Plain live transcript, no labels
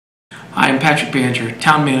I'm Patrick Banger,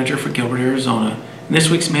 Town Manager for Gilbert, Arizona. In this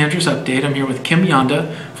week's Manager's Update, I'm here with Kim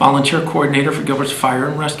Yonda, Volunteer Coordinator for Gilbert's Fire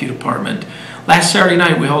and Rescue Department. Last Saturday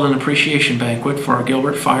night, we held an appreciation banquet for our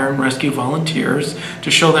Gilbert Fire and Rescue volunteers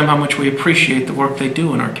to show them how much we appreciate the work they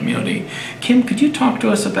do in our community. Kim, could you talk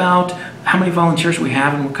to us about how many volunteers we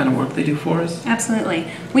have and what kind of work they do for us? Absolutely.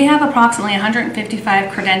 We have approximately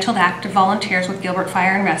 155 credentialed active volunteers with Gilbert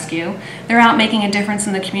Fire and Rescue. They're out making a difference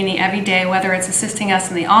in the community every day, whether it's assisting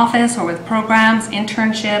us in the office or with programs,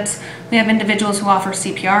 internships. We have individuals who offer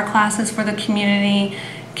CPR classes for the community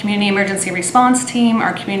emergency response team,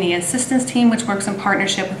 our community assistance team, which works in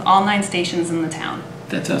partnership with all 9 stations in the town.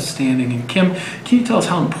 That's outstanding. And Kim, can you tell us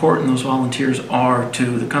how important those volunteers are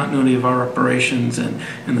to the continuity of our operations and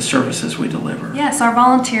the services we deliver? Yes, our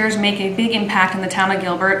volunteers make a big impact in the town of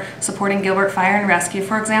Gilbert, supporting Gilbert Fire and Rescue.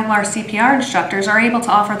 For example, our CPR instructors are able to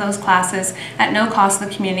offer those classes at no cost to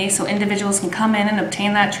the community, so individuals can come in and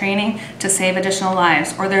obtain that training to save additional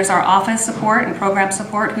lives. Or there's our office support and program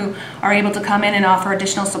support who are able to come in and offer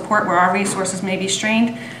additional support where our resources may be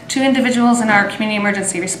strained, to individuals in our community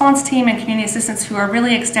emergency response team and community assistants who are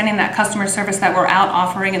really extending that customer service that we're out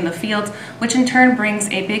offering in the field, which in turn brings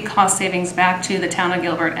a big cost savings back to the town of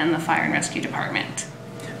Gilbert and the Fire and Rescue Department.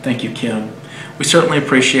 Thank you, Kim. We certainly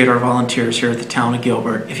appreciate our volunteers here at the town of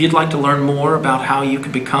Gilbert. If you'd like to learn more about how you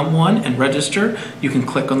can become one and register, you can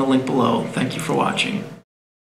click on the link below. Thank you for watching.